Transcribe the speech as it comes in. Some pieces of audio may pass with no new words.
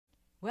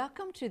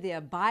Welcome to the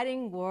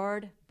Abiding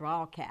Word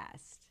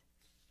broadcast.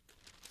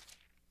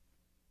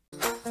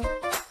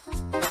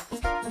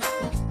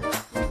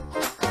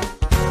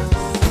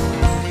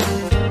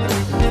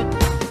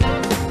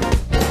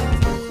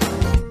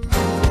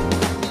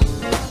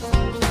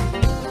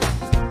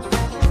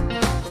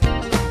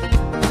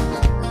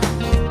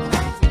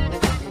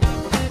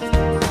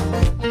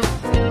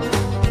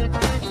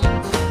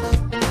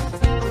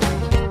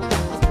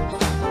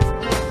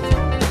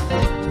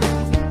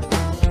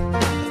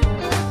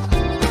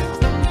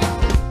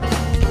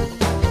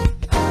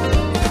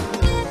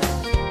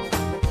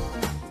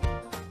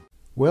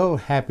 Well,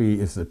 happy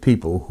is the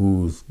people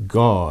whose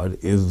God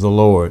is the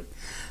Lord.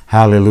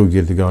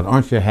 Hallelujah to God.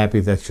 Aren't you happy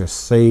that you're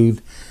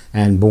saved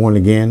and born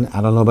again?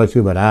 I don't know about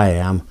you, but I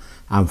am.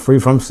 I'm free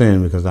from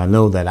sin because I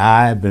know that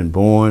I've been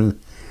born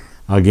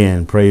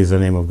again. Praise the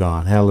name of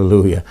God.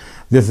 Hallelujah.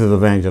 This is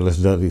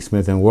Evangelist Dudley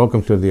Smith, and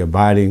welcome to the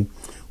Abiding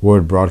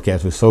Word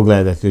broadcast. We're so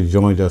glad that you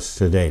joined us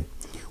today.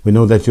 We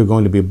know that you're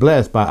going to be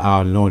blessed by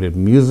our anointed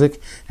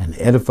music and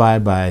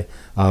edified by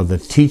the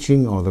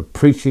teaching or the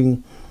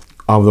preaching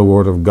of the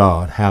Word of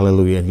God.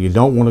 Hallelujah. And you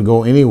don't want to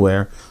go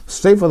anywhere.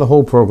 Stay for the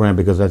whole program,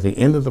 because at the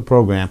end of the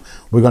program,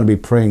 we're going to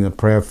be praying the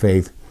prayer of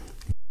faith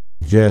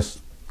just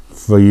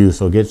for you.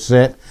 So get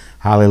set.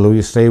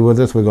 Hallelujah. Stay with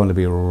us. We're going to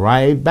be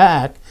right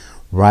back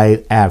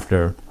right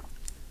after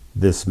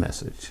this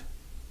message.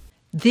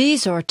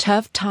 These are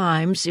tough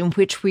times in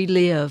which we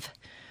live.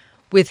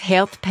 With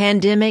health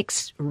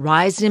pandemics,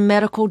 rising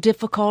medical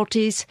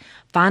difficulties,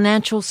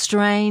 financial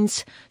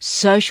strains,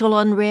 social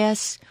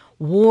unrest,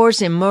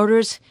 wars and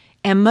murders,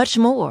 and much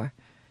more.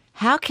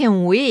 How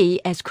can we,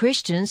 as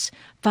Christians,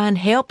 find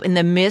help in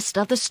the midst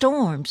of the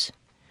storms?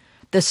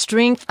 The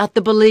strength of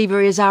the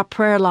believer is our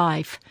prayer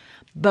life,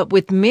 but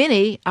with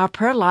many, our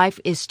prayer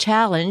life is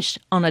challenged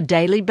on a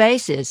daily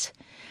basis.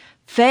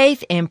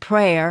 Faith and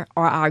prayer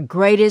are our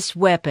greatest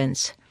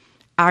weapons.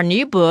 Our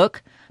new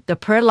book, The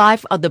Prayer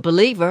Life of the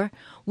Believer,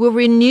 will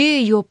renew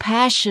your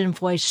passion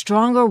for a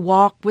stronger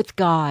walk with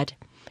God.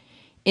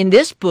 In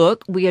this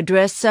book, we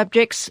address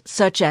subjects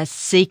such as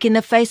seeking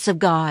the face of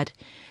God,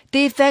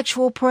 the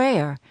effectual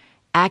prayer,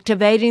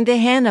 activating the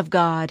hand of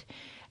God,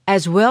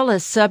 as well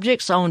as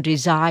subjects on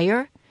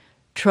desire,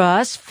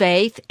 trust,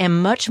 faith,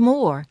 and much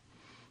more.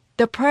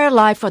 The Prayer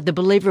Life of the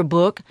Believer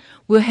book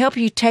will help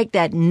you take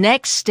that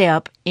next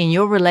step in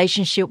your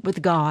relationship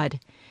with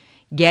God.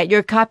 Get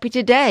your copy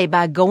today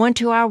by going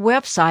to our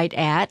website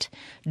at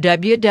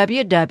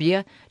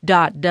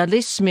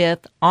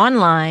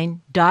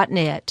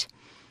www.dudleysmithonline.net.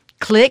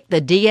 Click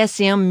the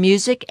DSM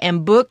Music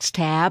and Books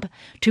tab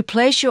to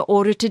place your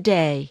order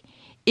today.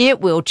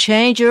 It will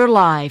change your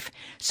life,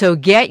 so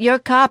get your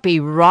copy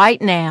right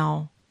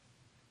now.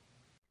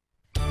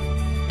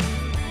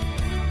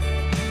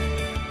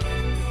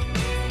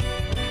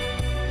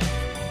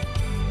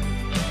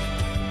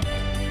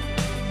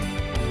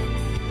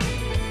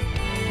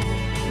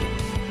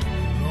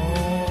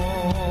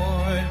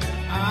 Lord,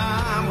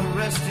 I'm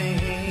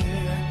resting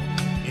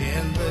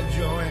in the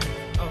joy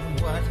of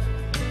what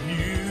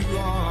you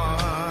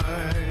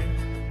are,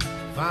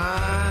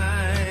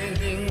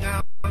 finding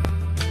out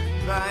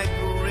thy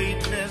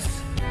greatness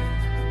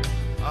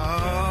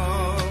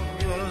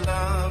of your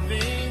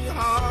loving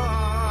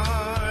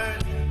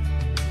heart,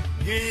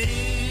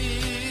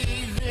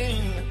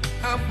 gazing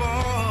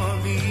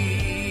upon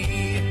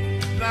thee,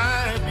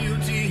 thy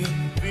beauty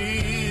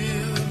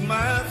fills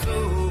my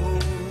soul,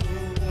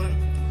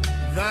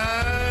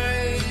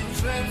 thy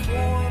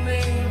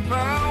transforming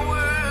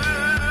power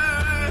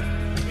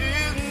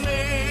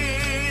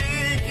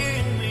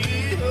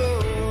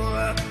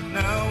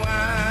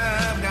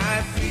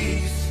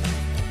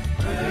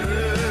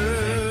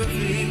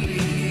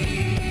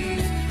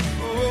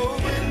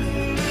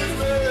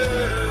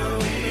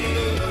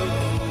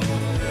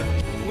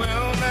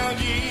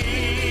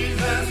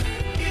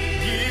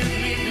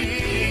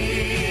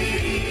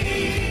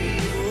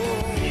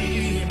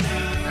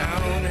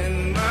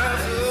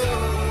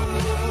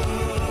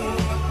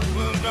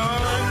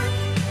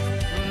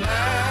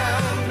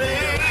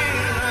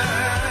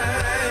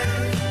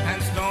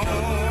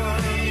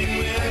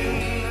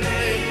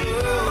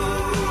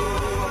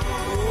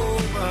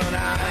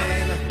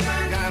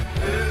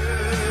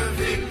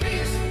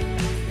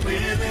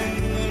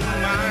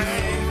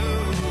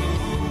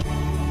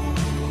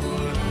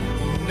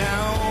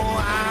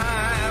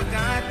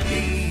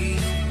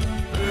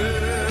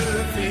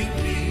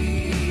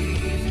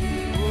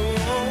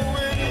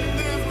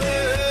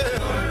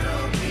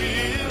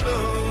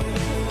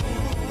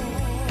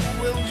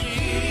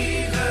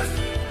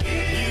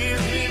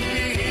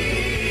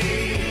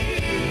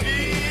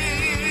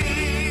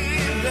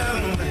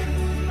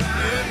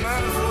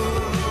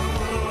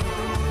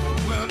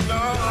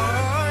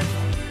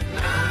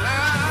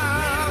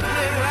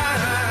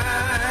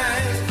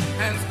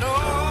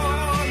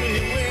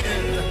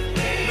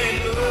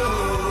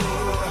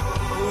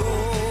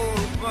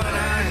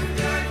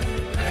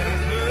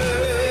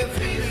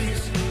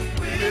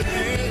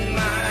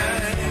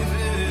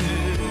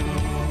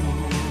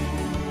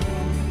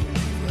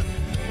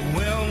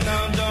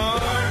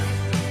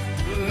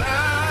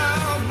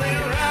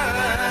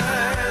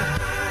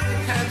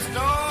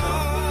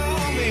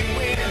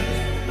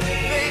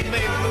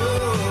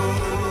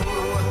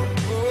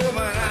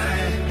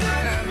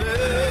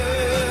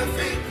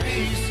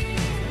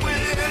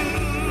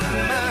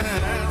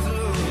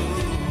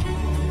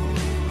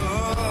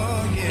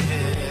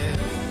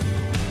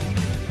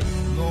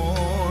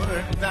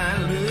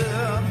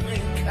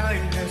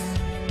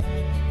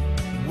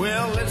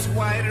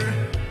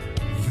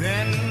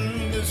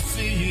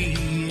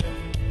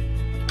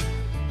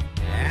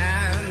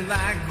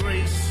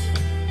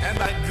and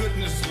thy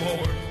goodness,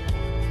 Lord,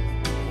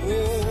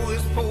 oh,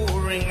 is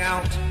pouring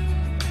out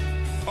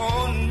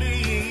on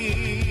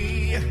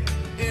me.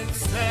 It's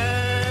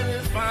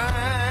satisfying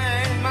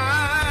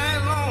my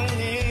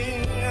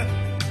longing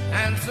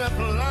and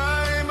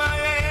supply my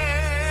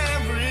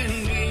every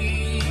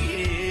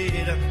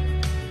need.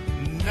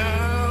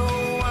 Now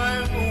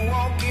I'm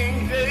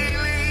walking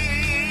daily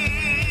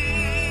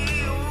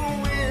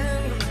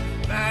in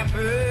thy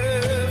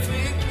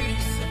perfect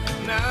peace.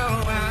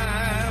 Now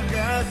I've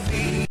got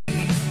peace,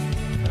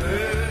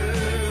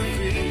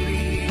 perfect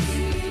peace.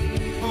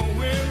 For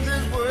when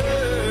this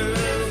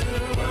world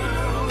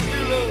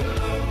below,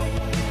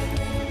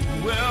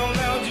 well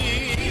now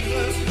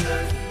Jesus,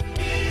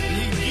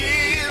 you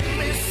give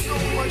me so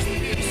much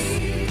peace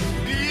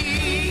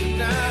deep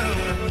down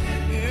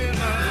in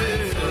my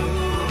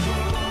soul.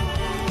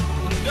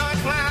 Dark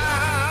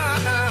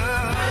clouds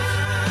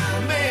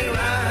may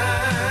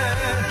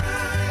rise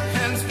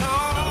and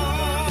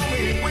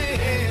stormy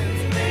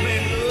winds may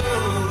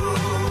blow,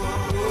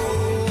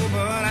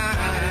 but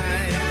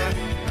I've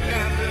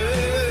got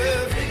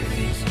perfect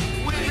peace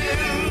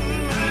within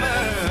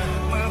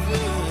my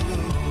soul.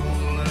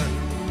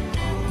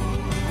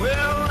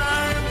 Well,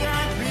 I've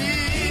got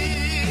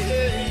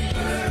peace,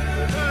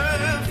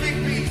 perfect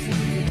peace.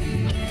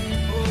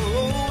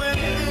 Oh, in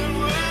the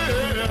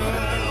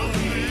world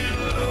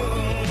below.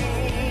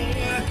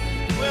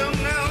 Well,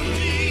 now,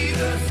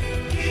 Jesus,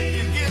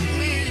 you give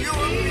me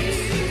your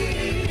peace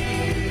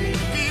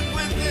deep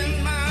within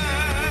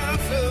my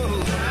soul.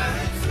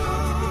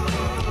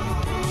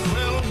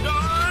 Well,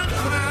 dark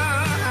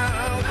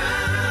clouds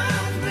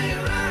may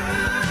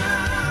rise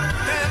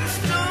and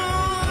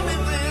stormy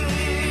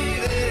winds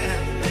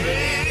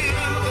may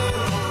blow,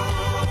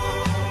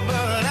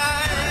 but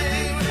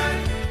I've got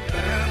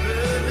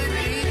perfect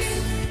peace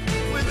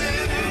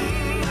within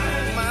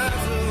my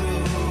soul.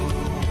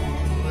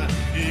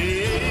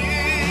 Yeah.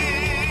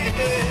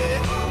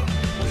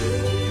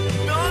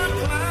 Dark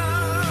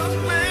clouds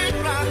may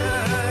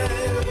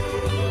rise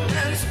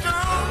and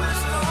stormy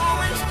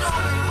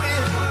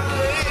winds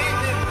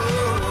may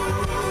blow,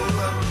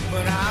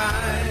 but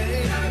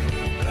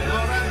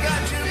Lord, I've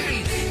got your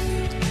peace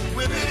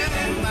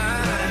within my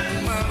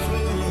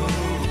soul.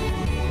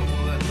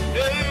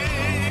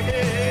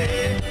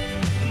 Hey,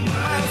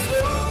 my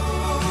soul.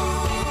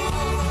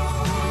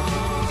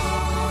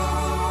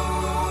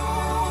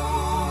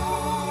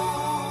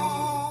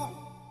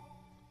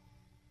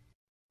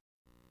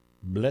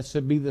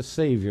 Blessed be the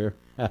Savior.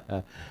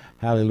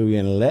 Hallelujah.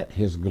 And let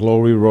his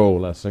glory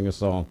roll. I sing a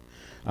song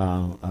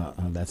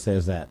that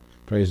says that.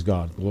 Praise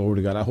God. Glory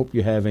to God. I hope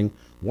you're having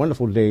a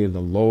wonderful day in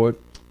the Lord.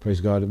 Praise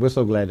God. We're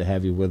so glad to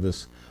have you with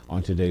us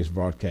on today's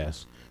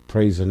broadcast.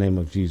 Praise the name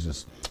of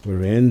Jesus.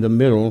 We're in the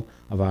middle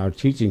of our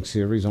teaching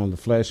series on the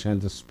flesh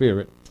and the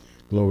spirit.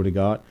 Glory to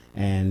God.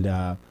 And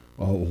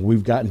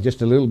we've gotten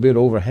just a little bit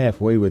over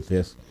halfway with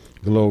this.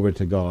 Glory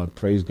to God.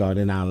 Praise God.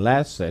 In our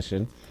last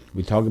session,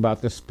 we talked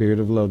about the spirit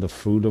of love, the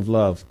fruit of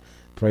love.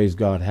 Praise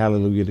God.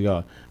 Hallelujah to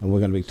God. And we're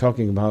going to be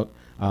talking about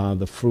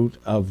the fruit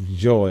of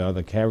joy, or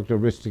the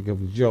characteristic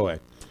of joy.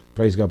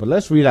 Praise God. But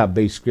let's read our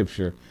base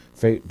scripture.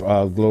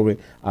 Glory.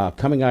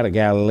 Coming out of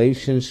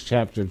Galatians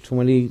chapter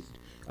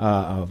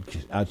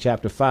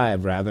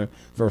 5,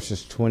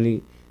 verses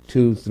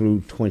 22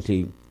 through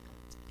 23.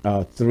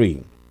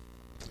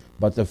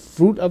 But the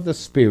fruit of the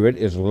Spirit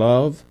is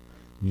love,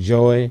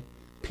 joy,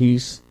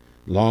 peace,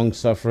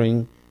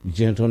 long-suffering,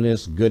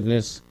 gentleness,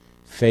 goodness,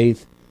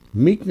 faith,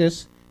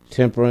 meekness,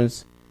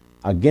 temperance.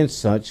 Against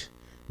such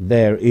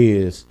there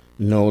is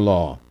no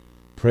law.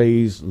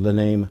 Praise the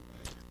name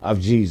of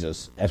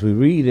Jesus. As we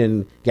read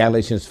in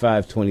Galatians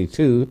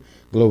 5:22,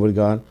 glory to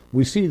God,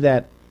 we see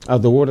that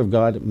the Word of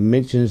God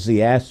mentions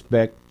the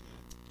aspect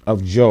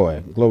of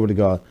joy. Glory to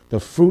God. The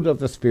fruit of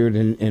the Spirit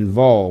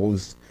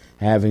involves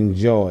having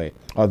joy,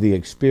 or the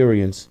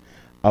experience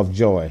of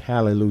joy.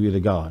 Hallelujah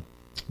to God.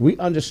 We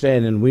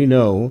understand and we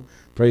know,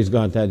 praise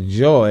God, that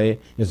joy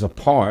is a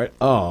part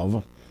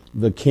of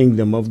the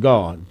kingdom of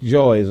God.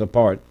 Joy is a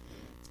part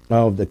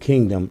of the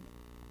kingdom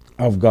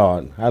of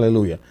God.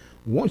 Hallelujah.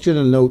 I want you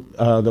to note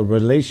the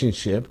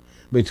relationship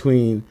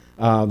between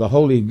the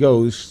Holy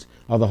Ghost,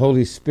 or the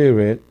Holy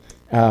Spirit,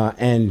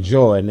 and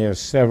joy. And there are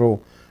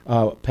several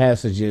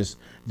passages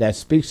that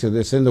speaks to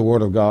this in the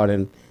Word of God,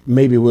 and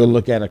maybe we'll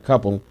look at a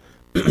couple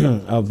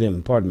of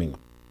them. Pardon me.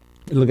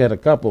 Look at a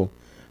couple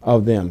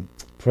of them.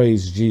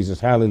 Praise Jesus.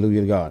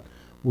 Hallelujah to God.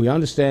 We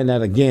understand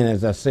that, again,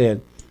 as I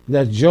said,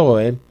 that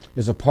joy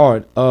is a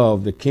part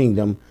of the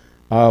kingdom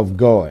of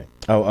God,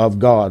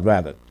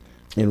 rather.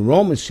 In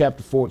Romans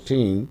chapter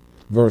 14,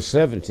 verse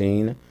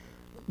 17,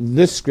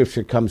 this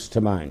scripture comes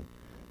to mind.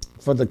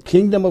 For the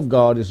kingdom of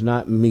God is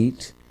not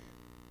meat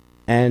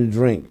and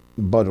drink,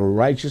 but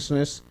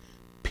righteousness,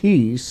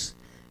 peace,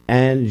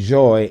 and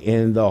joy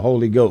in the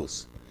Holy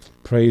Ghost.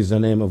 Praise the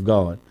name of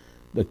God.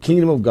 The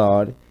kingdom of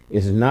God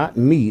is not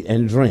meat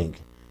and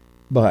drink,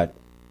 but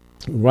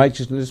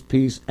righteousness,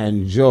 peace,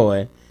 and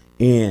joy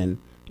in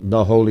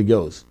the Holy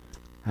Ghost.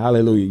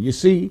 Hallelujah. You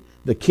see,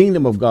 the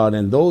kingdom of God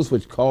and those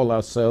which call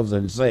ourselves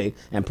and say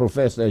and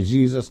profess that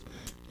Jesus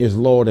is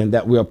Lord and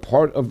that we are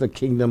part of the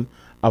kingdom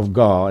of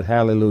God,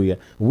 hallelujah,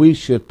 we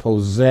should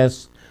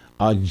possess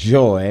a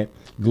joy,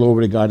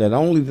 glory to God, that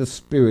only the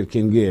Spirit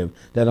can give,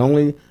 that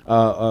only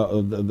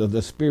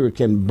the Spirit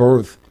can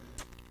birth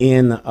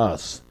in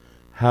us.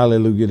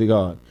 Hallelujah to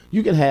God.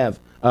 You can have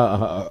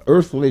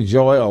earthly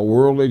joy or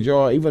worldly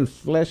joy, even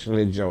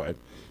fleshly joy.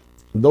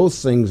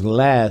 Those things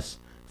last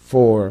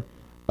for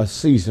a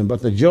season,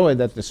 but the joy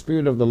that the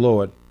Spirit of the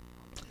Lord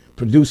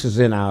produces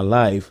in our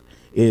life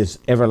is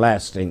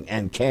everlasting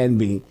and can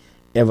be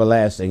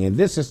everlasting. And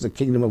this is the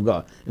kingdom of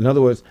God. In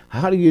other words,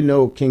 how do you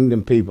know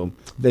kingdom people?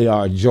 They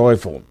are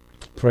joyful.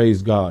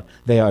 Praise God.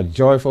 They are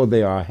joyful.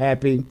 They are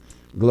happy.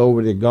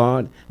 Glory to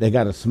God. They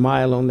got a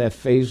smile on their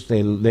face.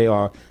 They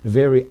are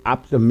very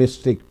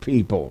optimistic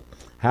people.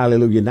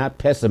 Hallelujah. Not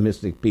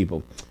pessimistic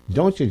people.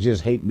 Don't you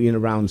just hate being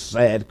around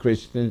sad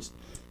Christians?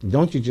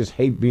 Don't you just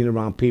hate being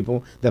around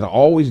people that are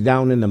always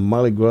down in the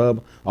mully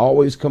grub,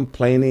 always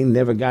complaining,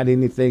 never got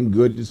anything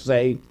good to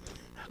say?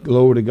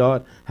 Glory to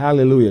God.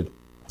 Hallelujah.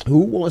 Who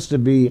wants to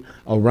be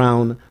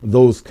around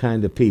those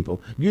kind of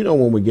people? You know,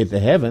 when we get to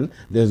heaven,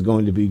 there's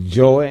going to be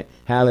joy.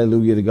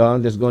 Hallelujah to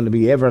God. There's going to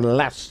be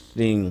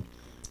everlasting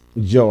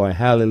joy.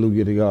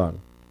 Hallelujah to God.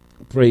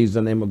 Praise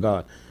the name of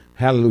God.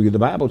 Hallelujah. The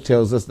Bible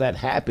tells us that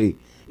happy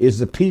is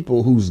the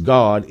people whose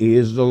God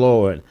is the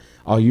Lord.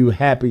 Are you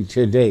happy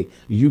today?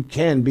 You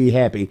can be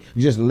happy.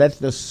 Just let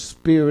the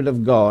Spirit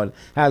of God,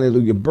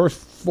 hallelujah, burst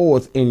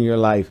forth in your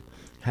life.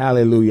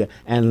 Hallelujah.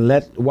 And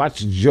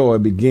watch joy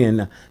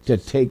begin to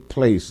take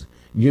place.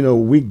 You know,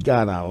 we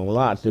got a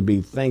lot to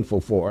be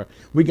thankful for.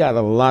 We got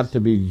a lot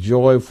to be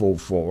joyful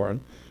for.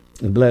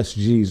 Bless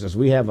Jesus.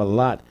 We have a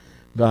lot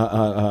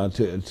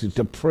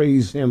to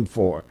praise him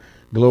for.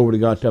 Glory to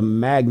God, to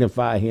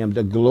magnify him,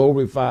 to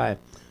glorify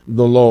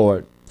the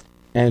Lord.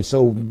 And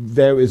so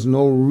there is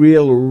no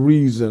real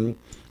reason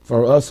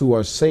for us who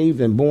are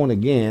saved and born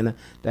again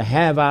to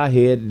have our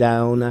head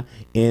down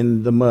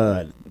in the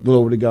mud.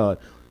 Glory to God.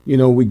 You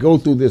know, we go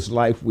through this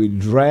life, we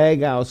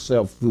drag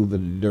ourselves through the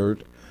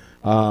dirt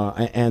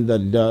and the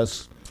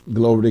dust,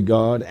 glory to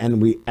God,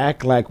 and we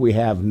act like we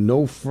have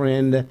no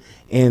friend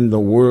in the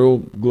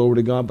world, glory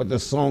to God. But the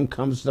song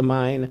comes to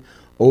mind,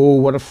 oh,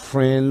 what a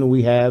friend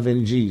we have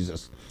in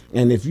Jesus.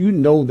 And if you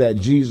know that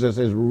Jesus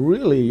is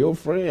really your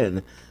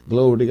friend,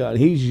 glory to God,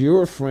 he's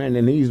your friend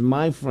and he's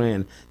my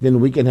friend,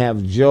 then we can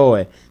have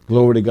joy,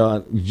 glory to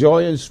God,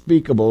 joy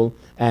unspeakable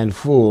and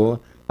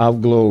full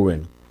of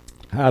glory.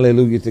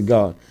 Hallelujah to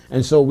God.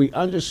 And so we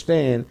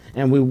understand,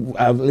 and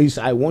at least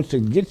I want to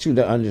get you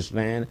to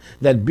understand,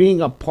 that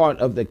being a part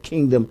of the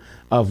kingdom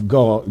of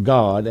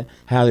God,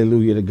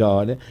 hallelujah to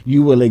God,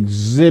 you will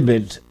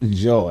exhibit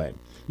joy.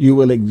 You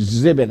will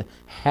exhibit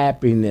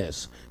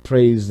happiness.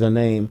 Praise the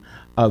name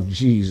of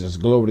Jesus.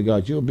 Glory to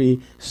God. You'll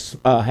be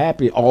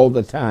happy all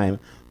the time.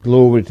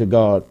 Glory to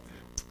God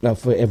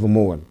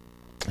forevermore.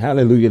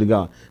 Hallelujah to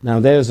God. Now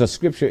there's a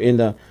scripture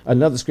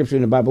another scripture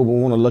in the Bible we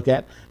want to look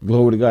at.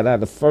 Glory to God.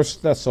 Out of 1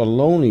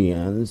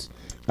 Thessalonians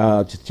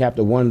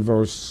chapter 1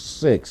 verse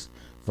 6.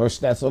 1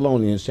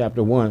 Thessalonians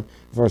chapter 1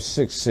 verse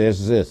 6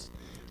 says this.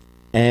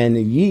 And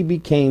ye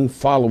became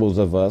followers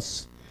of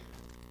us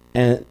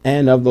and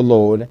of the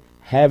Lord,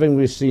 having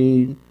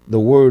received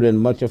the word in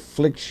much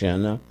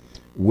affliction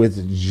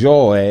with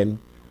joy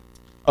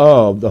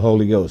of the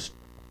Holy Ghost.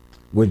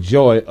 With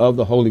joy of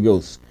the Holy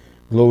Ghost.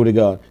 Glory to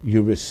God.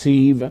 You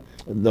receive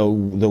the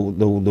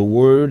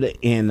word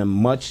in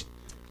much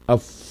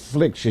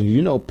affliction.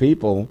 You know,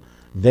 people,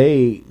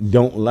 they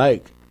don't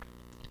like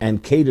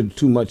and cater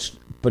too much,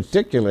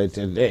 particularly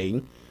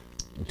today,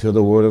 to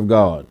the word of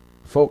God.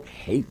 Folk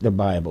hate the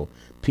Bible.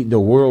 The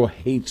world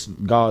hates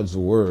God's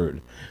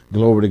word.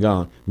 Glory to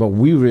God. But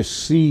we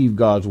receive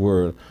God's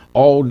word,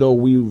 although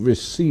we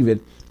receive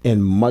it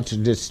in much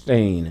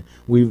disdain.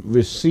 We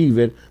receive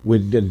it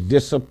with the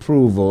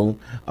disapproval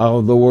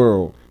of the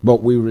world.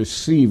 But we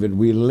receive it.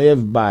 We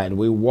live by it.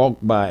 We walk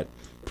by it.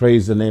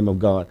 Praise the name of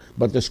God.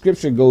 But the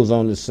scripture goes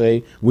on to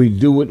say we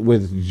do it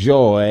with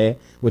joy,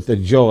 with the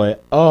joy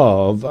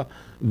of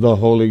the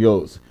Holy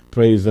Ghost.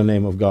 Praise the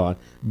name of God.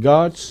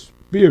 God's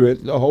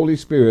Spirit, the Holy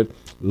Spirit,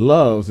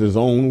 loves his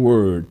own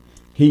word.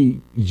 He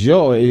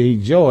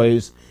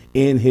joys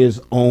in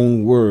his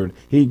own word.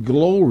 He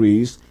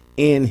glories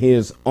in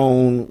his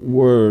own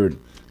word.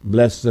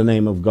 Bless the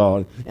name of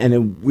God.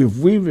 And if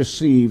we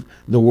receive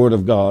the word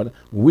of God,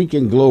 we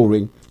can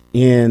glory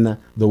in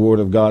the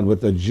word of God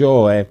with the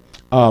joy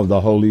of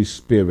the Holy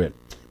Spirit.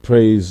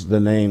 Praise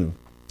the name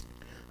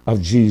of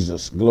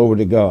Jesus. Glory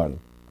to God.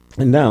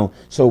 And now,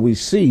 so we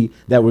see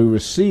that we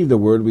receive the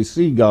word. We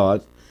see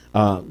God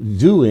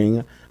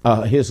doing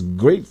his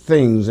great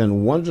things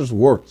and wondrous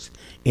works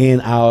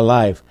in our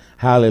life.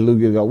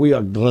 Hallelujah, God. We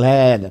are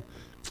glad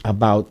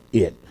about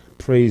it.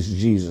 Praise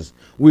Jesus.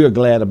 We are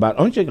glad about it.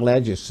 Aren't you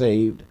glad you're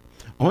saved?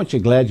 Aren't you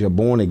glad you're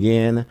born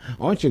again?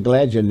 Aren't you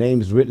glad your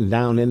name's written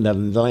down in the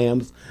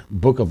Lamb's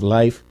book of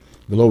life?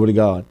 Glory to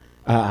God.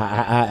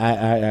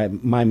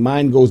 My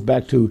mind goes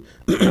back to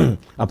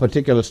a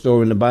particular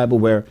story in the Bible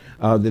where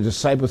the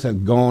disciples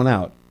had gone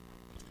out.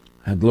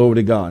 Glory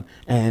to God.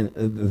 And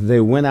they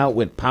went out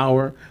with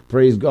power,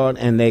 praise God,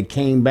 and they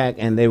came back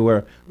and they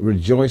were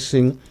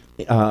rejoicing,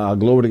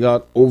 glory to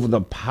God, over the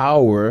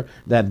power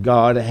that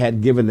God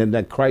had given them,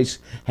 that Christ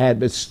had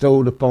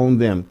bestowed upon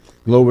them.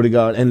 Glory to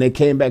God. And they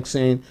came back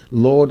saying,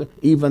 Lord,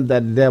 even the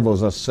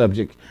devils are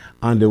subject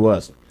unto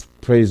us.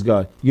 Praise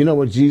God. You know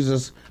what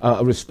Jesus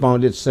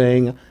responded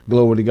saying?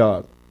 Glory to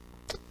God.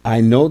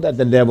 I know that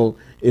the devil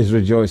is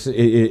rejoicing,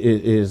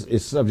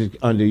 is subject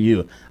unto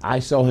you. I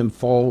saw him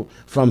fall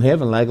from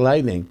heaven like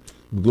lightning.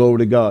 Glory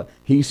to God.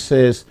 He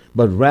says,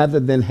 but rather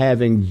than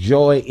having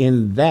joy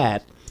in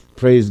that,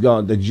 praise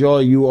God, the joy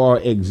you are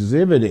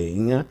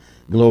exhibiting,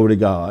 glory to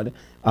God,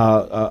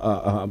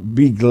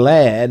 be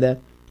glad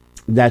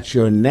that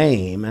your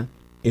name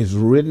is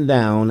written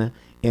down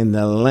in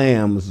the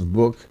Lamb's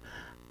book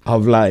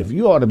of life.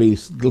 You ought to be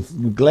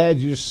glad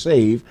you're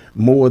saved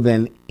more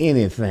than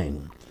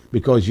anything,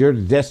 because your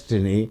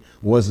destiny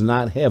was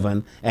not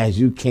heaven as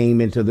you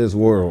came into this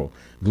world.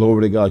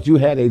 Glory to God. You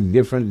had a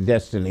different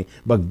destiny,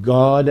 but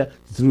God,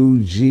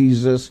 through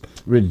Jesus,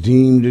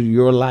 redeemed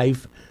your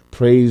life.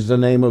 Praise the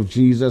name of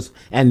Jesus.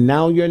 And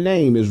now your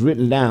name is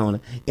written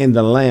down in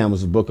the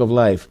Lamb's book of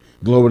life.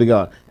 Glory to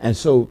God. And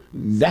so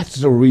that's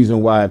the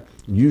reason why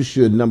you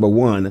should, number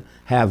one,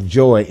 have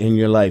joy in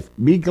your life.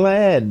 Be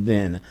glad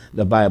then,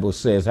 the Bible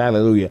says,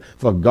 hallelujah,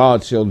 for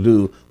God shall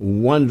do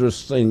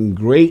wondrous things,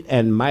 great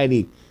and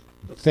mighty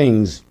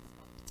things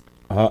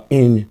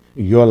in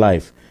your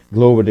life.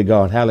 Glory to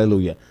God.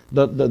 Hallelujah.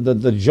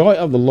 The joy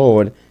of the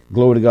Lord,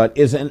 glory to God,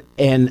 is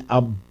an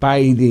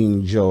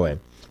abiding joy.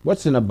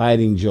 What's an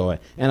abiding joy?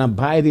 An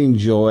abiding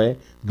joy,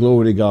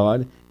 glory to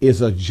God,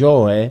 is a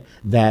joy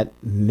that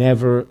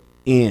never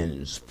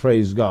ends.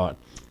 Praise God.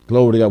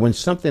 Glory to God. When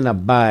something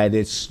abides,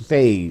 it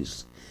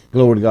stays.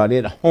 Glory to God.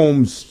 It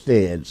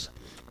homesteads.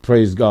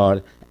 Praise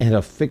God. At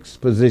a fixed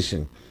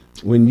position.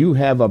 When you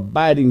have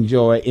abiding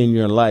joy in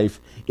your life,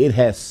 it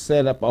has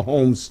set up a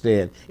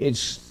homestead. It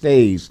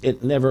stays.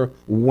 It never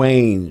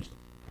wanes.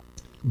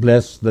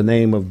 Bless the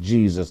name of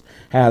Jesus.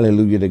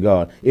 Hallelujah to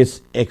God.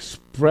 It's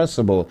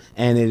expressible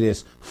and it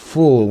is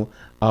full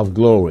of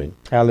glory.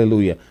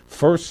 Hallelujah.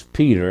 1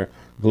 Peter,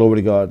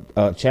 glory to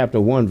God,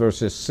 chapter 1,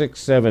 verses 6,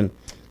 7,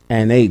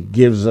 and 8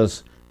 gives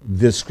us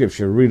this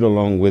scripture. Read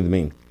along with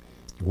me.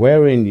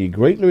 Wherein ye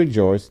greatly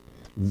rejoice,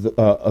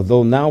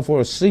 though now for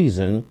a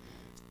season,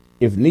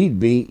 if need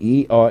be,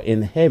 ye are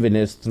in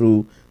heaviness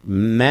through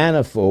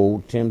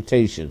manifold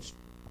temptations,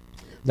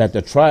 that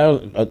the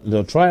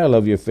trial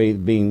of your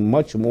faith, being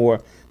much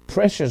more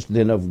precious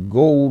than of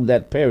gold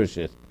that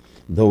perisheth,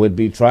 though it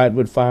be tried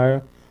with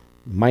fire,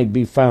 might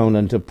be found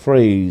unto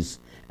praise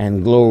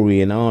and glory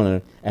and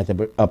honor at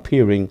the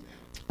appearing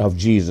of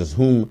Jesus,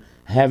 whom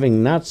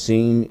having not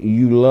seen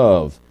you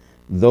love,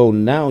 though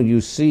now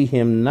you see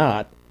him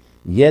not,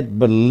 yet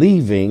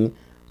believing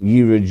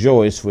ye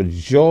rejoice with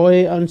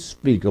joy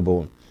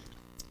unspeakable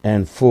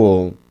and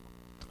full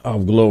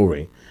of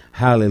glory.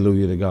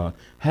 Hallelujah to God.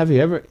 Have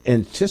you ever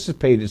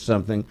anticipated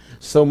something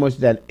so much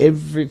that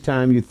every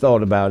time you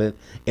thought about it,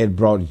 it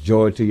brought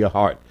joy to your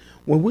heart?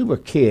 When we were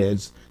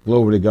kids,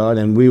 glory to God,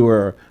 and we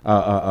were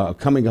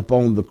coming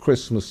upon the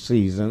Christmas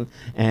season,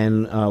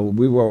 and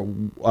we were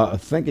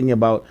thinking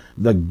about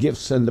the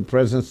gifts and the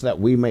presents that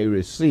we may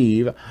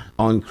receive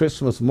on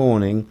Christmas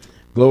morning,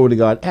 glory to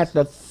God, at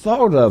the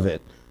thought of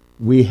it,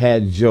 we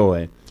had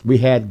joy. We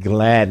had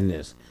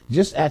gladness.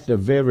 Just at the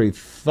very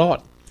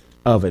thought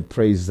of it,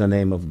 praise the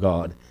name of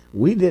God.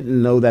 We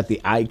didn't know that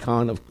the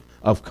icon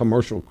of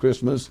commercial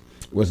Christmas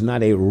was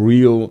not a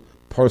real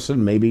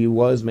person. Maybe he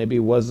was, maybe he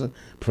wasn't.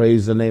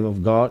 Praise the name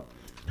of God.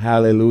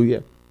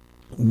 Hallelujah.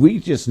 We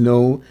just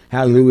know,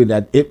 hallelujah,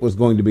 that it was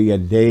going to be a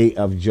day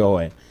of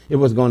joy. It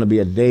was going to be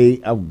a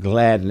day of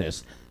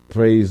gladness.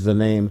 Praise the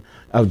name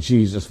of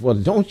Jesus. Well,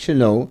 don't you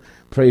know,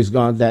 praise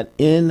God, that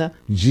in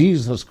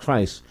Jesus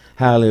Christ,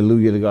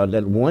 hallelujah to God,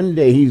 that one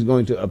day he's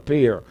going to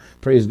appear,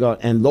 praise God,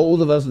 and those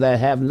of us that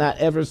have not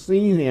ever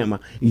seen him,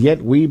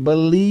 yet we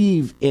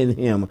believe in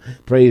him,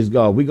 praise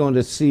God, we're going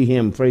to see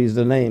him, praise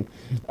the name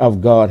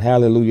of God,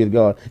 hallelujah to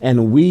God,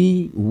 and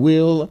we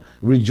will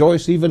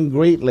rejoice even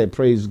greatly,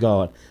 praise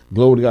God,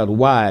 glory to God.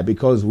 Why?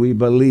 Because we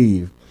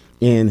believe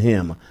in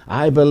him.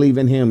 I believe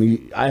in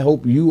him. I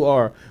hope you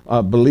are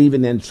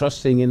believing and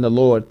trusting in the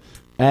Lord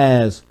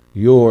as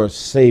your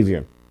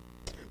Savior.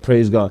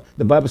 Praise God.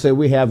 The Bible says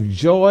we have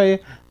joy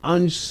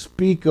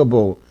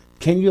unspeakable.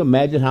 Can you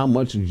imagine how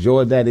much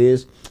joy that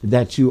is?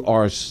 That you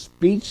are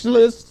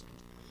speechless?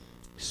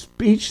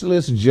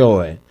 Speechless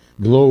joy.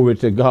 Glory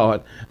to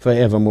God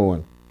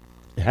forevermore.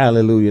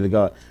 Hallelujah to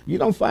God. You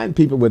don't find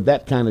people with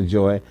that kind of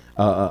joy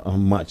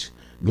much.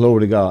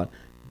 Glory to God.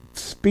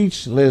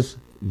 Speechless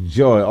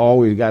joy.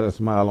 Always got a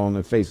smile on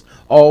their face.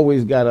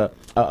 Always got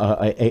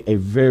a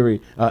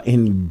very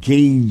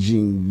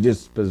engaging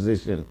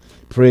disposition.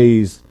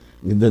 Praise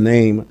the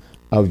name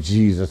of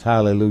Jesus.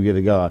 Hallelujah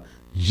to God.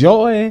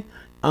 Joy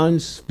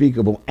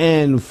unspeakable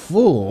and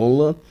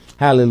full,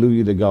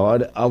 hallelujah to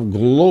God, of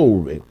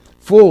glory,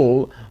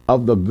 full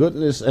of the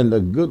goodness and the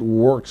good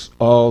works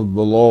of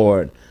the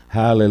Lord.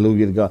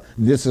 Hallelujah to God.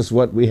 This is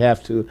what we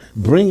have to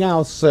bring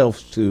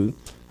ourselves to,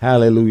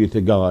 hallelujah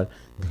to God,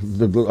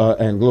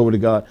 and glory to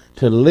God,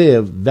 to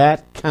live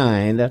that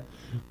kind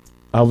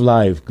of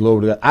life.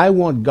 Glory to God. I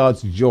want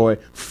God's joy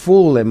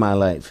full in my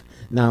life.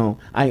 Now,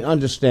 I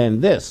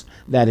understand this,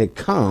 that it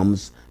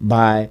comes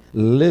by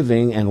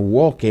living and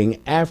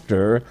walking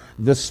after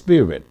the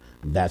Spirit.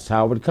 That's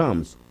how it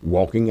comes,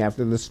 walking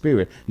after the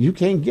Spirit. You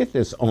can't get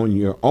this on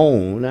your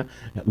own.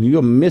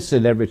 You'll miss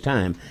it every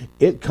time.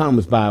 It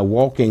comes by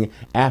walking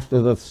after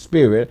the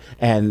Spirit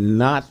and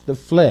not the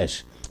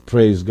flesh.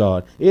 Praise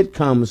God. It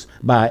comes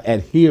by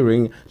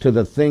adhering to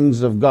the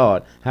things of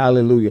God.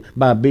 Hallelujah.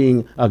 By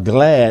being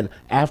glad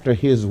after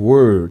his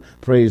word.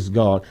 Praise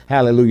God.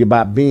 Hallelujah.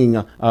 By being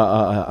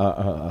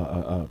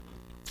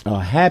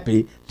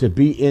happy to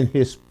be in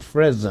his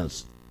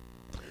presence.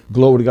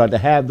 Glory to God. To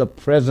have the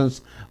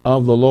presence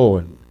of the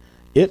Lord.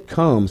 It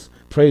comes,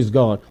 praise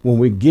God, when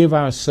we give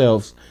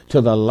ourselves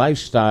to the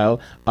lifestyle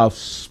of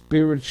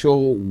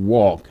spiritual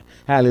walk.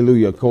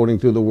 Hallelujah. According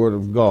to the word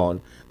of God.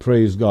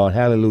 Praise God.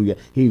 Hallelujah.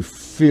 He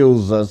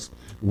fills us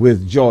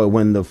with joy.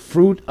 When the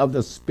fruit of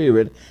the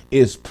Spirit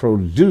is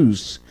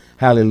produced,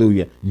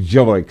 hallelujah,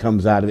 joy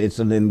comes out of it. It's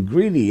an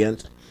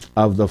ingredient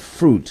of the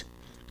fruit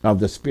of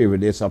the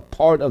Spirit. It's a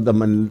part of the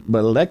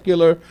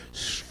molecular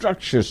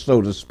structure,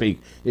 so to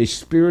speak, a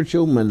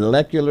spiritual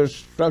molecular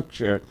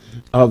structure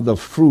of the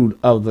fruit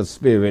of the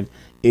Spirit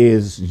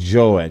is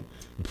joy.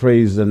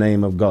 Praise the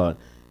name of God.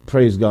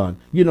 Praise God.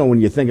 You know,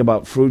 when you think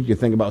about fruit, you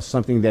think about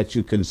something that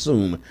you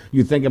consume.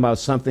 You think about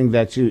something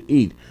that you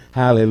eat.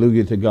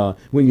 Hallelujah to God.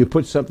 When you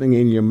put something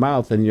in your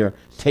mouth and your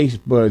taste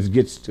buds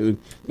gets to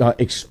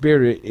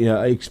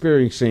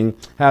experiencing,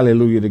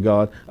 hallelujah to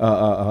God,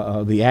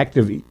 the act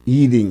of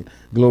eating,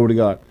 glory to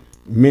God.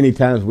 Many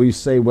times we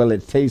say, well,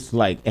 it tastes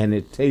like, and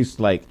it tastes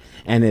like,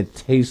 and it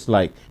tastes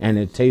like, and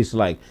it tastes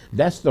like.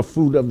 That's the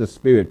fruit of the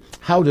Spirit.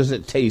 How does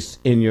it taste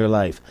in your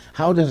life?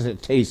 How does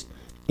it taste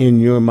in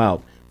your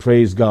mouth?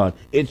 Praise God.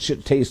 It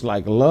should taste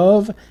like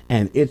love,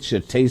 and it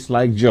should taste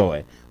like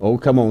joy. Oh,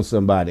 come on,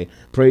 somebody.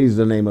 Praise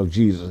the name of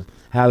Jesus.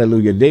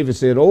 Hallelujah. David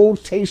said, oh,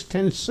 taste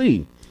and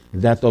see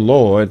that the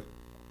Lord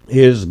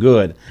is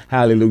good.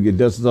 Hallelujah.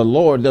 Does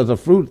the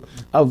fruit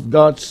of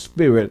God's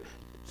Spirit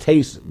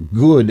taste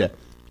good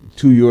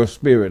to your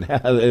spirit?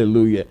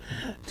 Hallelujah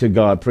to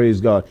God.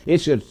 Praise God. It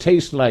should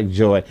taste like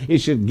joy. It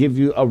should give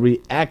you a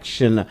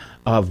reaction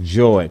of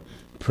joy.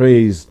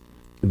 Praise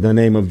the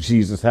name of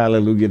Jesus.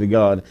 Hallelujah to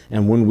God.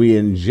 And when we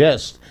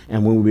ingest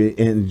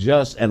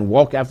and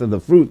walk after the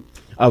fruit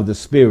of the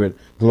Spirit,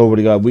 glory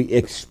to God, we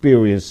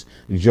experience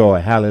joy.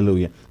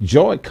 Hallelujah.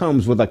 Joy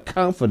comes with a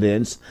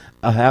confidence,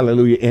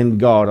 hallelujah, in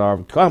God. Our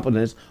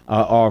confidence,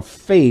 our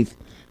faith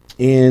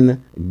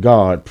in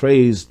God.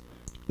 Praise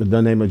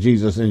the name of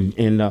Jesus.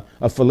 In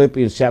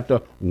Philippians chapter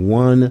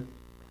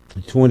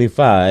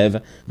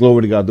 1:25,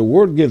 glory to God, the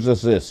word gives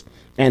us this: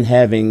 and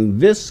having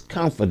this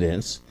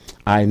confidence,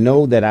 I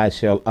know that I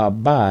shall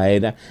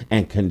abide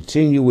and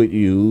continue with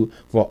you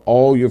for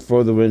all your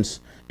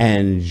furtherance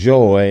and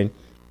joy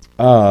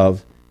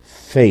of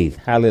faith.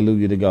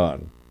 Hallelujah to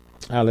God.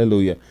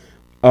 Hallelujah.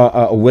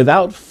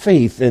 Without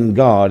faith in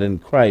God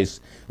and Christ,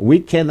 we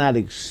cannot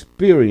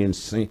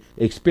experience, I'll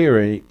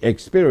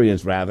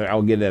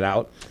get it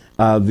out,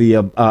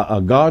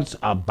 God's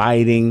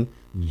abiding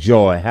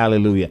joy.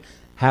 Hallelujah.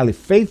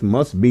 Faith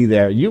must be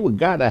there. You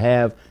got to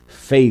have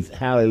faith,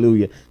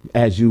 hallelujah,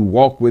 as you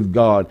walk with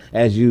God,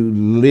 as you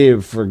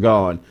live for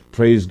God.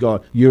 Praise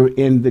God. You're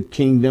in the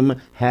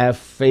kingdom. Have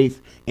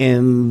faith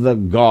in the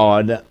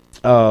God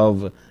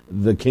of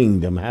the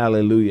kingdom.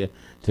 Hallelujah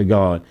to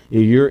God.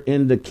 If you're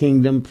in the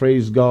kingdom,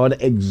 praise God,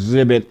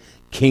 exhibit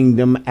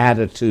kingdom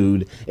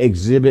attitude,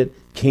 exhibit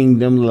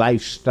kingdom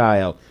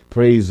lifestyle.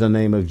 Praise the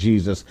name of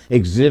Jesus.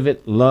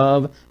 Exhibit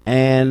love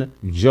and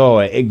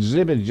joy.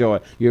 Exhibit joy.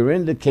 You're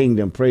in the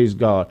kingdom. Praise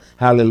God.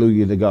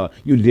 Hallelujah to God.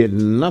 You did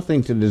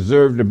nothing to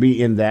deserve to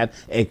be in that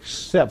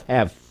except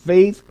have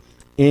faith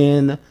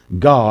in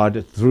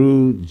God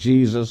through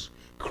Jesus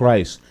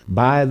Christ.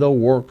 By the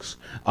works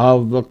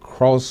of the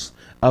cross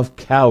of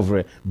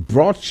Calvary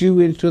brought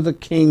you into the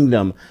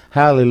kingdom.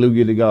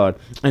 Hallelujah to God.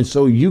 And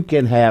so you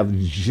can have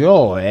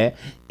joy,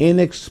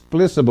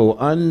 inexplicable,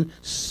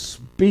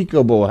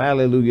 unspeakable.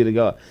 Hallelujah to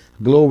God.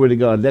 Glory to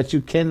God. That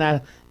you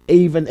cannot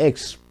even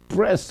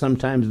express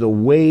sometimes the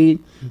way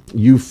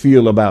you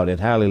feel about it.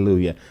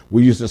 Hallelujah.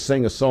 We used to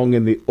sing a song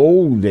in the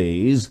old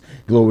days,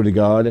 glory to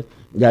God,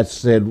 that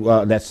said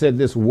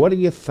this: what do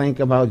you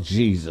think about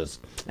Jesus?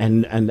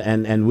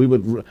 And we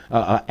would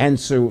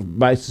answer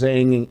by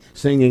singing,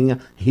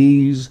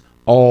 he's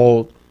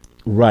all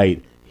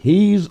right.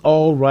 He's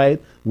all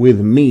right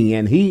with me,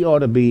 and he ought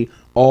to be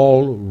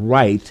all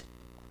right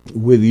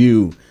with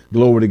you.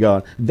 Glory to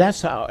God.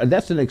 That's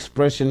an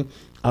expression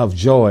of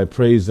joy.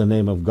 Praise the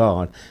name of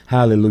God.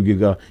 Hallelujah,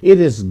 God. It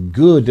is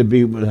good to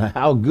be,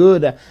 how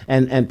good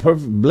and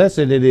perfect, blessed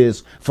it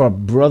is for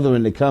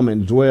brethren to come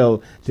and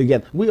dwell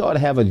together. We ought to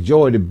have a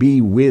joy to be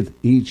with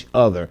each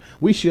other.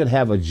 We should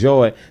have a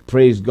joy,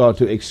 praise God,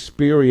 to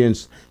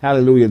experience,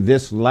 hallelujah,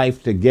 this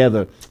life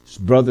together.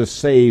 Brothers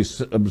saved,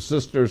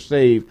 sisters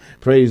saved.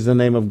 Praise the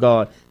name of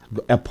God.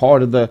 A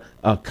part of the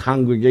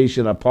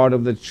congregation, a part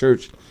of the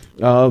church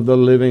of the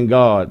living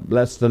God.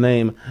 Bless the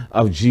name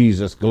of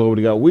Jesus. Glory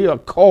to God. We are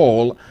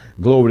called,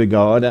 glory to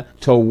God,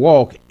 to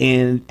walk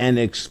in and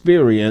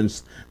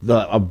experience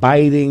the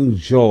abiding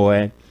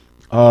joy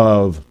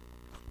of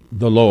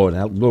the Lord.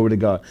 Glory to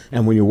God.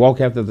 And when you walk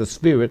after the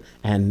Spirit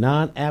and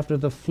not after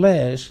the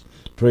flesh,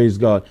 praise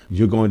God,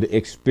 you're going to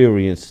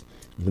experience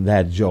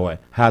that joy.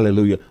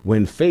 Hallelujah.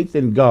 When faith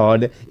in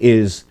God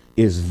is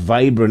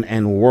vibrant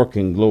and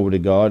working, glory to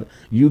God,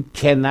 you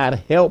cannot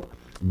help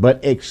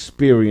but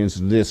experience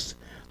this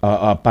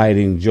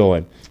abiding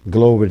joy.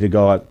 Glory to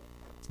God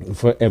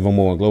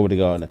forevermore. Glory to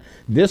God.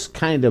 This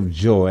kind of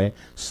joy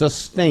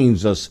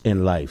sustains us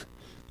in life.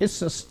 It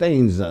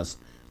sustains us.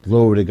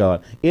 Glory to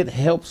God. It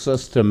helps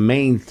us to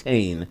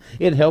maintain.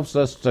 It helps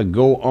us to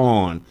go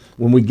on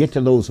when we get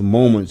to those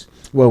moments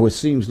where it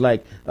seems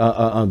like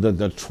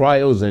the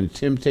trials and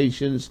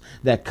temptations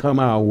that come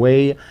our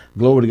way,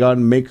 glory to God,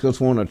 makes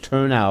us want to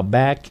turn our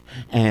back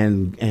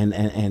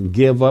and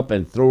give up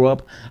and throw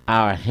up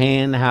our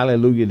hand.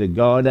 Hallelujah to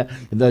God.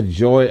 The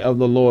joy of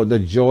the Lord, the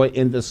joy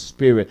in the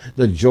Spirit,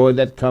 the joy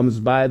that comes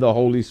by the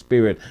Holy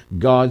Spirit,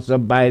 God's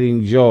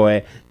abiding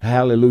joy,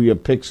 hallelujah,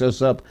 picks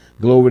us up.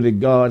 Glory to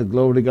God,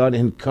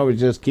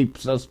 encourages us,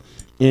 keeps us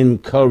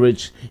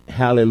encouraged.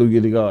 Hallelujah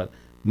to God.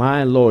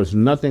 My Lord, it's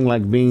nothing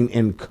like being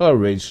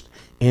encouraged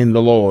in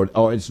the Lord,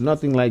 or it's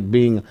nothing like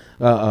being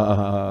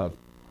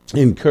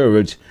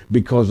encouraged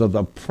because of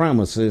the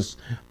promises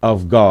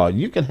of God.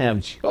 You can have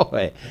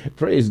joy,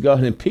 praise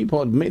God, and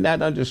people may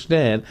not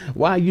understand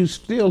why you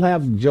still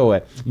have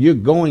joy. You're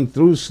going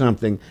through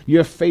something,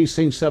 you're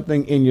facing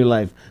something in your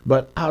life,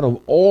 but out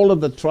of all of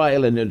the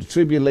trial and the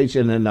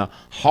tribulation and the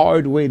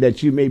hard way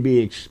that you may be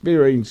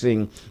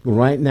experiencing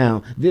right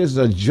now, there's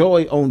a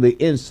joy on the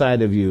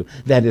inside of you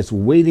that is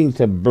waiting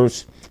to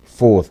burst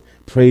forth.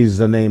 Praise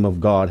the name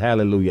of God.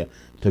 Hallelujah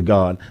to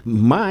God.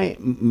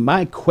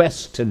 My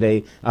quest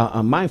today,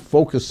 my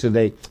focus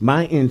today,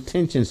 my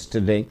intentions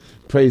today,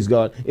 praise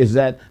God, is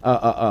that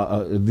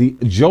the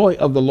joy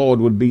of the Lord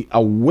would be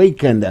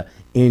awakened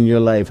in your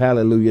life.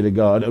 Hallelujah to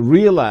God.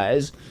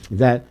 Realize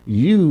that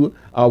you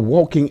are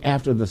walking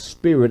after the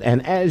Spirit,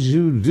 and as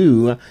you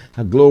do,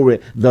 glory,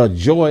 the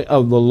joy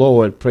of the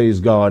Lord, praise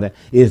God,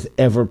 is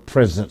ever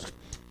present.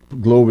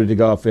 Glory to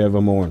God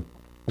forevermore.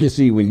 You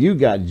see, when you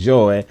got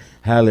joy,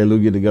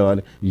 hallelujah to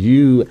God,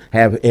 you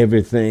have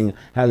everything,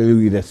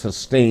 hallelujah, that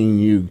sustain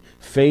you.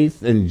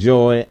 Faith and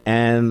joy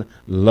and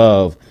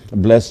love.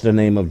 Bless the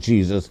name of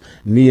Jesus.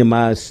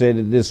 Nehemiah said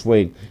it this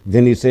way.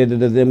 Then he said to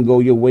them,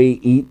 go your way,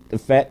 eat the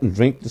fat and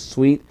drink the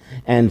sweet,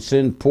 and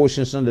send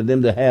portions unto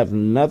them that have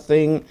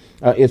nothing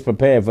is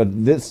prepared. For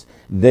this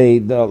day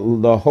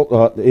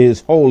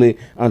is holy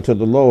unto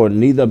the Lord.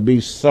 Neither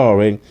be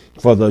sorry,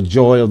 for the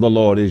joy of the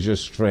Lord is your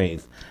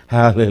strength.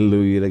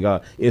 Hallelujah to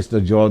God. It's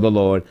the joy of the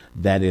Lord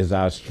that is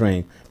our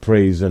strength.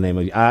 Praise the name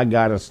of you. I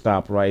got to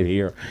stop right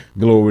here.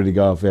 Glory to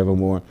God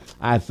forevermore.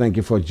 I thank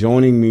you for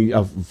joining me,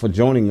 for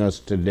joining us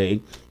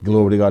today.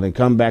 Glory to God. And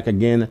come back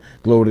again.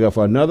 Glory to God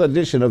for another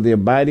edition of the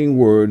Abiding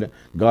Word.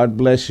 God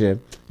bless you,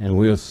 and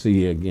we'll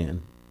see you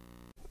again.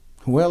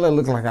 Well, it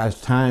looks like our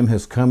time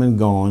has come and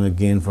gone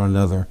again for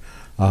another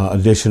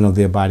edition of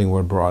the Abiding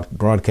Word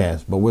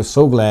broadcast. But we're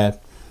so glad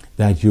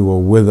that you were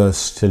with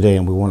us today,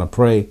 and we want to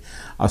pray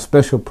a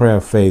special prayer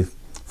of faith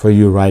for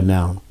you right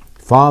now.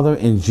 Father,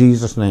 in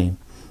Jesus' name,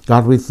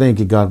 God, we thank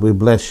you, God. We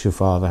bless you,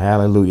 Father.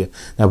 Hallelujah.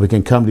 That we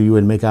can come to you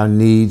and make our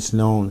needs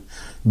known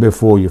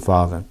before you,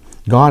 Father.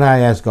 God, I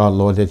ask, God,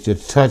 Lord, that you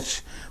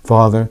touch,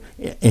 Father,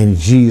 in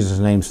Jesus'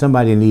 name.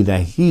 Somebody need a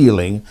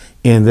healing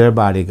in their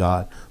body,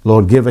 God.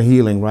 Lord, give a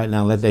healing right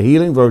now. Let the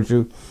healing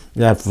virtue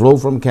that flow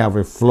from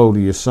Calvary flow to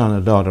your son or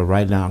daughter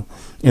right now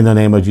in the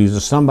name of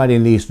Jesus. Somebody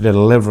needs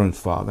deliverance,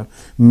 Father.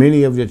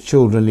 Many of your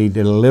children need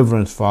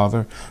deliverance,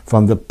 Father,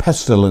 from the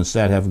pestilence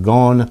that have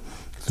gone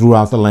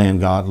throughout the land,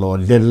 God,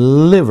 Lord.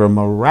 Deliver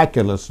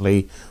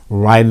miraculously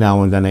right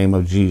now in the name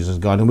of Jesus,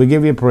 God. And we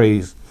give you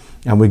praise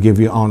and we give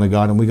you honor,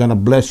 God. And we're going to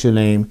bless your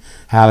name,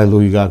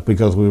 hallelujah, God,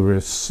 because we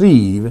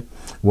receive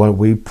what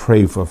we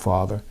pray for,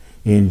 Father.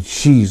 In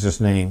Jesus'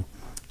 name,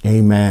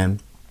 amen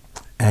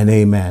and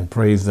amen.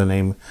 Praise the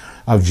name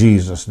of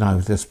Jesus. Now,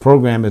 if this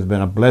program has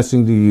been a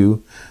blessing to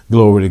you,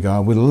 glory to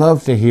God. We'd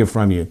love to hear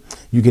from you.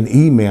 You can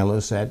email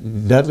us at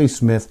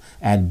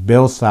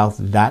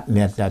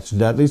dudleysmith@bellsouth.net. That's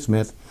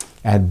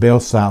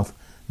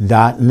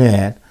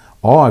dudleysmith@bellsouth.net.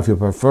 Or if you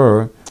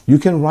prefer, you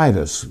can write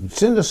us.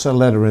 Send us a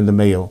letter in the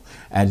mail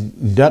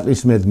at Dudley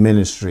Smith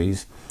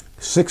Ministries,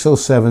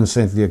 607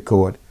 Cynthia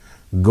Court,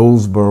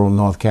 Goldsboro,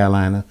 North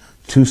Carolina,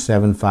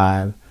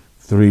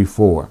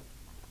 27534.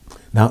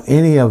 Now,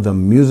 any of the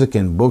music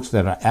and books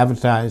that are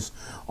advertised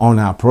on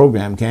our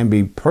program can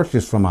be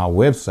purchased from our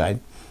website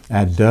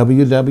at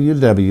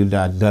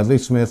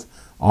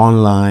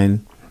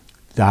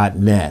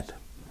www.dudleysmithonline.net.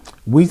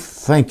 We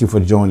thank you for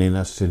joining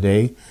us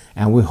today,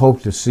 and we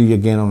hope to see you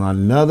again on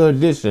another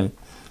edition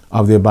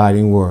of the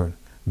Abiding Word.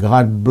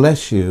 God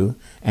bless you,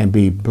 and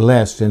be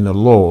blessed in the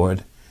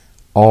Lord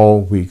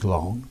all week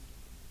long.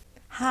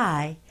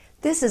 Hi,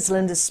 this is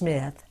Linda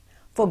Smith.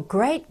 For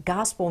great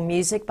gospel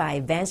music by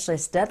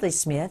Evangelist Dudley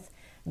Smith,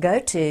 go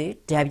to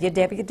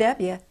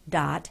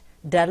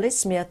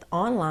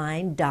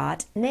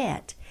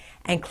www.dudleysmithonline.net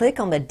and click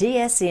on the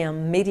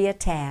DSM Media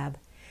tab.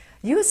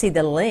 You will see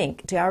the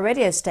link to our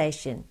radio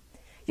station.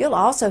 You'll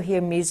also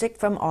hear music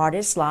from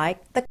artists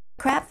like the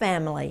Kraft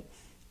Family,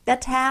 the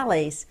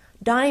Tallies,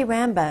 Donnie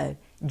Rambo,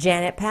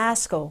 Janet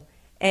Paschal,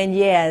 and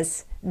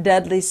yes,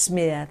 Dudley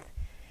Smith.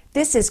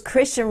 This is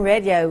Christian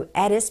radio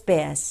at its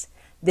best.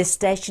 This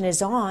station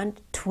is on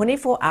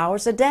 24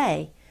 hours a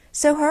day.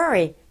 So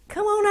hurry,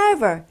 come on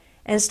over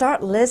and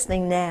start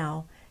listening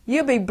now.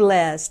 You'll be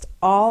blessed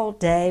all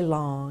day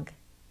long.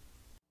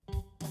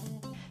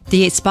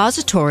 The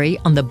expository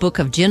on the book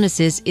of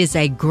Genesis is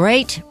a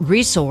great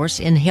resource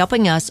in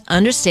helping us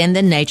understand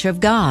the nature of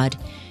God,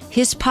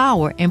 His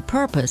power and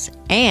purpose,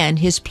 and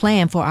His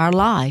plan for our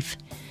life.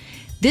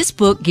 This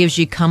book gives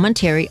you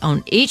commentary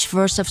on each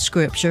verse of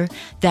Scripture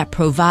that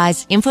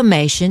provides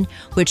information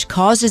which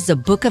causes the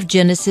book of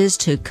Genesis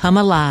to come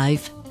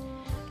alive.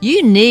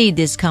 You need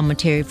this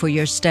commentary for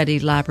your study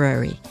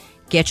library.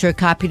 Get your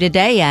copy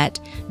today at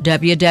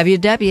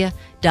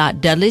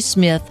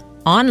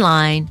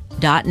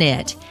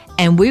www.dudleysmithonline.net,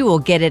 and we will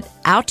get it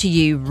out to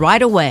you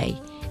right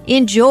away.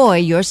 Enjoy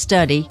your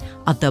study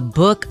of the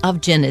book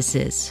of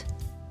Genesis.